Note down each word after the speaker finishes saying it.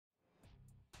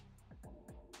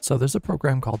So there's a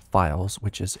program called Files,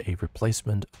 which is a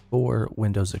replacement for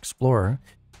Windows Explorer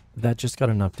that just got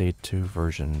an update to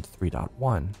version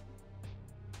 3.1.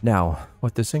 Now,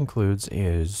 what this includes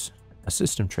is a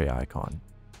system tray icon,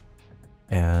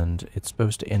 and it's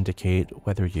supposed to indicate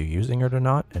whether you're using it or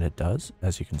not, and it does,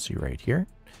 as you can see right here,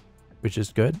 which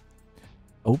is good.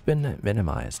 Open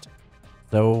minimized.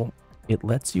 So it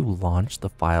lets you launch the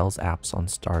Files apps on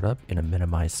startup in a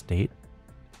minimized state.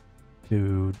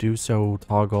 To do so,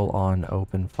 toggle on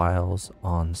open files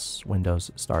on Windows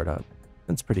startup.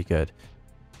 That's pretty good.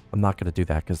 I'm not going to do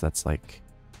that because that's like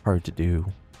hard to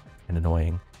do and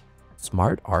annoying.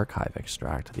 Smart archive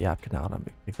extract. The app can now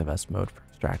make the best mode for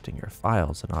extracting your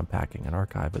files and unpacking an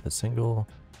archive with a single.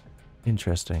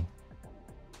 Interesting.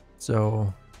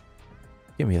 So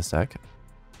give me a sec.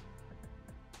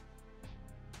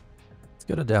 Let's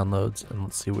go to downloads and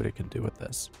let's see what it can do with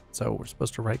this. So we're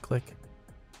supposed to right click,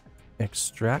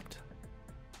 extract,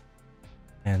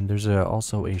 and there's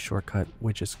also a shortcut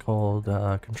which is called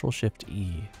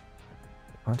Control-Shift-E.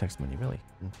 Context menu, really.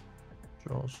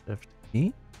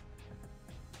 Control-Shift-E.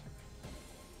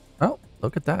 Oh,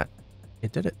 look at that.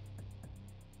 It did it.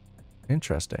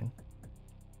 Interesting.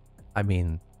 I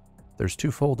mean, there's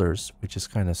two folders, which is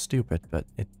kind of stupid, but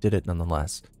it did it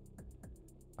nonetheless.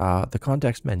 The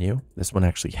context menu, this one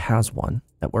actually has one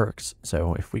that works.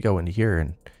 So if we go into here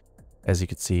and, as you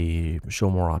can see,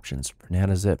 show more options for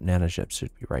NanoZip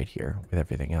should be right here with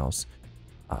everything else.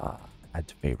 Add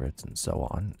to favorites and so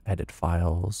on. Edit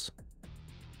files.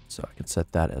 So I can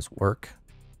set that as work.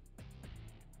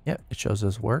 Yep, it shows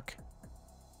as work.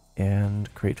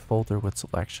 And create folder with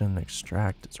selection,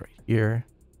 extract is right here.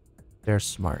 They're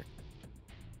smart.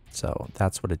 So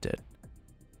that's what it did.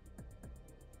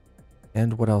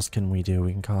 And what else can we do?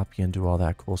 We can copy and do all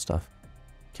that cool stuff.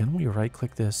 Can we right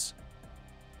click this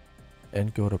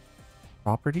and go to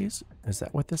properties? Is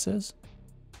that what this is?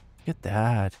 Look at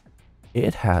that.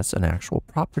 It has an actual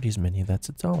properties menu that's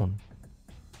its own.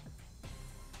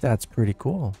 That's pretty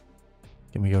cool.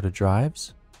 Can we go to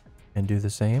drives and do the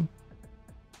same?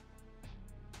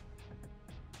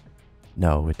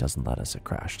 No, it doesn't let us. It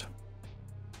crashed.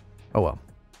 Oh well.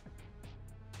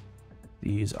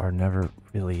 These are never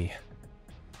really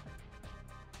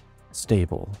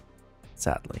stable,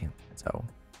 sadly. So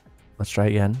let's try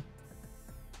again.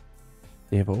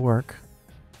 See if it'll work.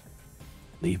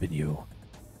 Leaving you.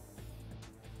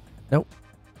 Nope.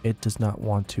 It does not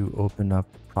want to open up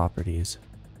properties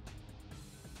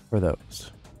for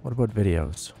those. What about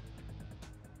videos?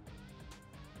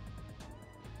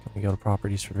 Can we go to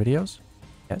properties for videos?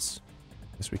 Yes.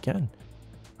 Yes, we can.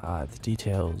 The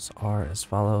details are as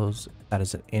follows. That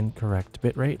is an incorrect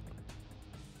bitrate.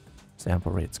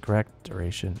 Sample rate's correct.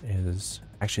 Duration is...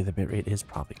 Actually, the bitrate is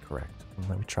probably correct.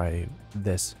 Let me try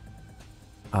this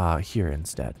here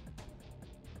instead.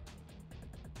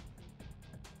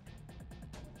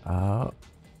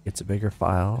 It's a bigger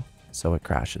file, so it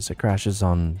crashes. It crashes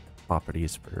on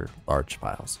properties for large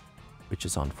files, which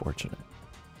is unfortunate.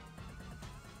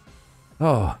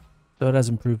 Oh, so it has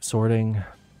improved sorting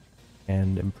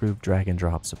and improved drag and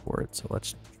drop support. So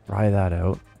let's try that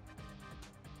out.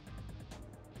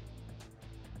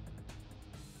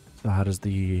 So how does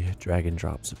the drag and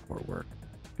drop support work?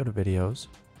 Go to videos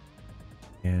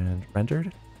and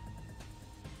rendered.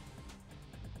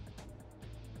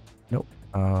 Nope.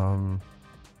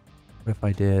 What if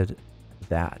I did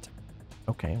that?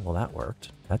 Okay, well that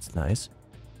worked. That's nice.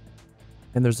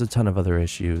 And there's a ton of other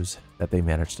issues that they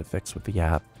managed to fix with the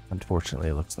app. Unfortunately,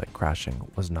 it looks like crashing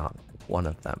was not one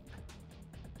of them.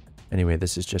 Anyway,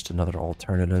 this is just another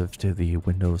alternative to the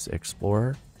Windows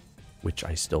Explorer, which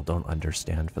I still don't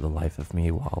understand for the life of me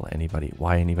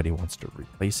why anybody wants to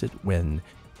replace it when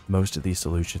most of these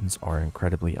solutions are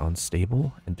incredibly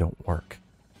unstable and don't work.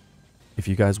 If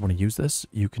you guys want to use this,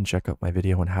 you can check out my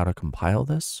video on how to compile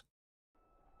this.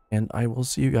 And I will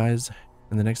see you guys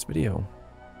in the next video.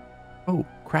 Oh,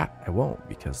 crap, I won't,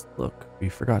 because look, we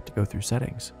forgot to go through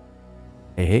settings.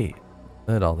 Hey,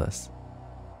 look at all this.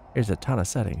 Here's a ton of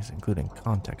settings, including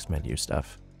context menu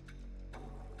stuff.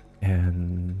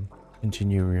 And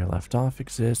continue where you left off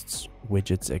exists.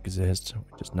 Widgets exist,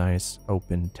 which is nice.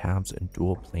 Open tabs in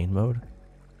dual plane mode.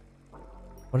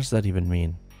 What does that even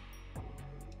mean?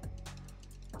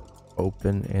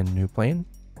 Open in new plane?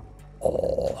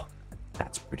 Oh,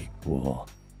 that's pretty cool.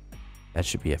 That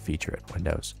should be a feature in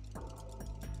Windows.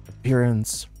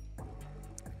 Appearance.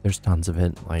 There's tons of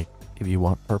it. Like if you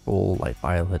want purple, light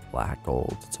violet, black,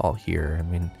 gold, it's all here. I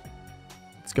mean,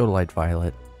 let's go to light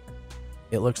violet.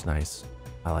 It looks nice.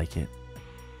 I like it.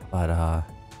 But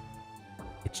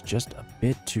it's just a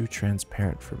bit too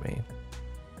transparent for me.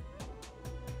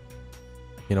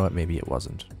 You know what? Maybe it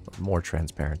wasn't. The more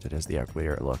transparent it is, the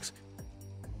uglier it looks.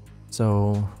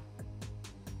 So,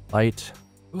 light,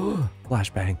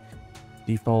 flashbang,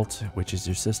 default, which is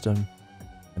your system,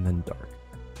 and then dark.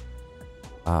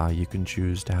 You can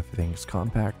choose to have things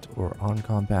compact or on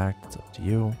compact. It's up to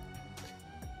you.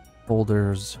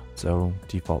 Folders, so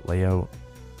default layout,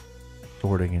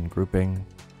 sorting and grouping.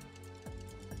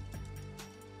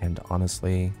 And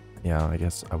honestly, yeah, I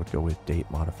guess I would go with date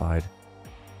modified.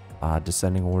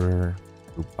 Descending order,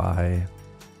 group by.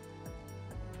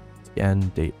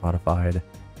 Again, date modified.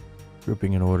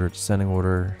 Grouping in order, descending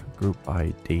order, group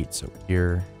by date, so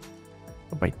here,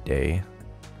 by day.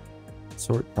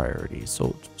 Sort priority,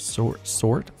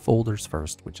 sort folders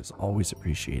first, which is always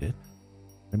appreciated.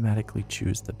 Automatically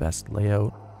choose the best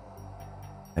layout.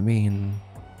 I mean,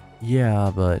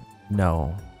 yeah, but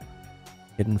no.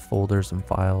 Hidden folders and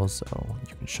files, so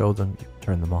you can show them, you can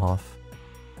turn them off.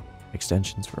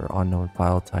 Extensions for unknown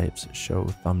file types, show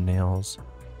thumbnails.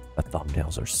 The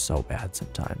thumbnails are so bad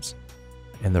sometimes.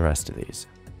 And the rest of these.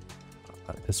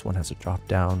 This one has a drop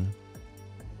down.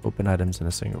 Open items in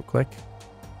a single click.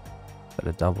 Instead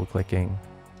of double clicking.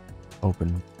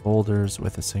 Open folders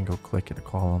with a single click in a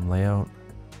column layout.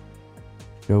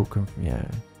 Show, yeah,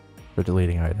 for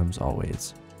deleting items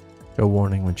always. Show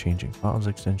warning when changing files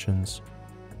extensions.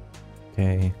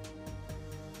 Okay.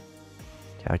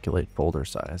 Calculate folder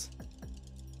size.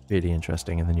 Pretty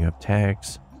interesting. And then you have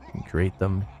tags. You can create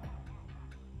them.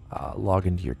 Log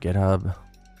into your GitHub.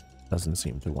 Doesn't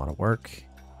seem to want to work.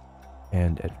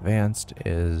 And advanced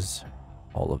is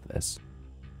all of this.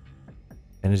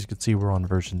 And as you can see, we're on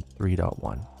version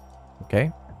 3.1.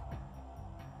 Okay.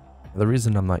 The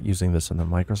reason I'm not using this in the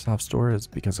Microsoft Store is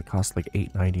because it costs like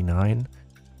 $8.99.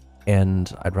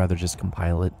 And I'd rather just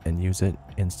compile it and use it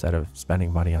instead of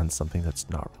spending money on something that's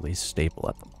not really stable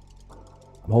at the moment.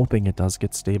 I'm hoping it does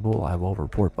get stable. I will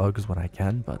report bugs when I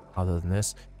can, but other than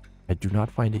this, I do not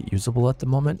find it usable at the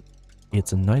moment.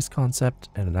 It's a nice concept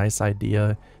and a nice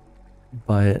idea,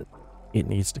 but it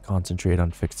needs to concentrate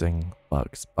on fixing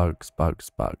bugs.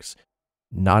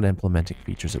 Not implementing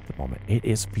features at the moment. It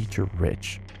is feature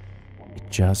rich. It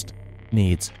just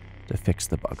needs to fix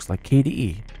the bugs, like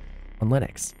KDE on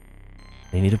Linux.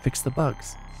 They need to fix the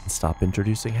bugs and stop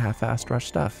introducing half-assed rush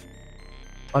stuff.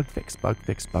 Bug fix.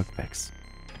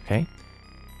 Okay?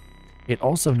 It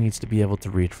also needs to be able to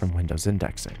read from Windows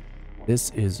indexing.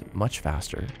 This is much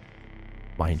faster,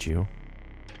 mind you,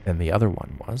 than the other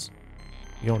one was.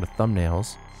 You go into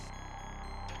thumbnails.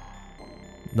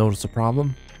 Notice a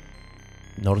problem?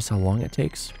 Notice how long it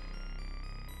takes?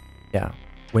 Yeah,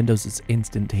 Windows is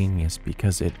instantaneous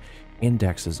because it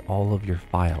indexes all of your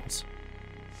files.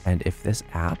 And if this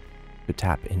app could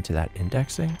tap into that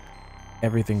indexing,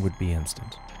 everything would be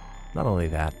instant. Not only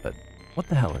that, but what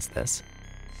the hell is this?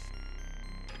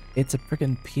 It's a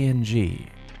freaking PNG.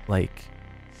 Like,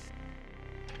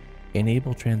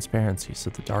 enable transparency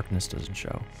so the darkness doesn't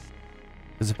show.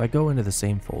 Because if I go into the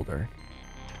same folder,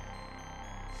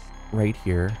 right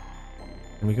here,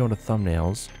 and we go into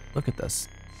thumbnails, look at this.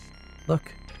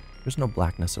 Look, there's no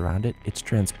blackness around it. It's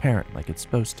transparent like it's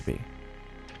supposed to be.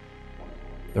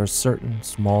 There are certain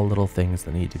small little things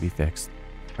that need to be fixed.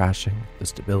 Crashing, the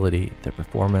stability, the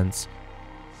performance.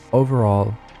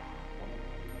 Overall,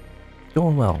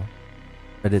 going well,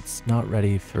 but it's not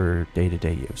ready for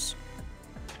day-to-day use.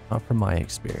 Not from my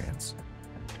experience.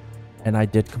 And I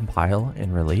did compile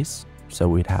and release, so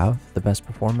we'd have the best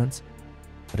performance,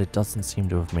 but it doesn't seem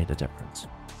to have made a difference.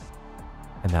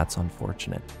 And that's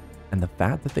unfortunate. And the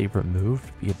fact that they've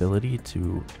removed the ability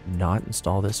to not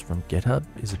install this from GitHub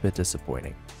is a bit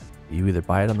disappointing. You either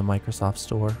buy it on the Microsoft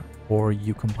Store or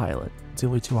you compile it. It's the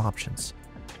only two options.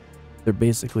 They're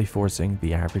basically forcing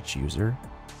the average user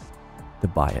to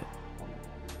buy it.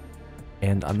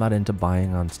 And I'm not into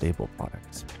buying unstable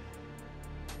products.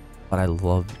 But I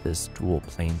love this dual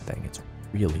plane thing. It's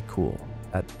really cool.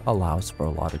 That allows for a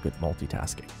lot of good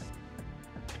multitasking.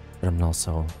 But I'm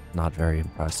also not very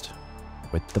impressed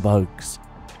with the bugs.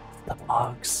 The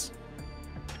bugs.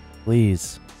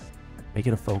 Please, make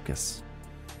it a focus.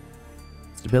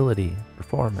 Stability,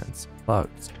 performance,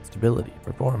 bugs. Stability,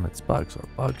 performance, bugs. Or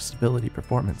bugs, stability,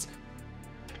 performance.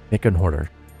 Pick an order.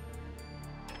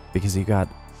 Because you got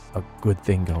a good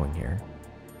thing going here.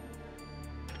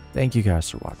 Thank you guys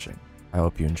for watching. I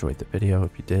hope you enjoyed the video.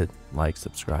 If you did, like,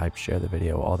 subscribe, share the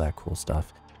video, all that cool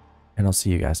stuff. And I'll see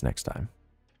you guys next time.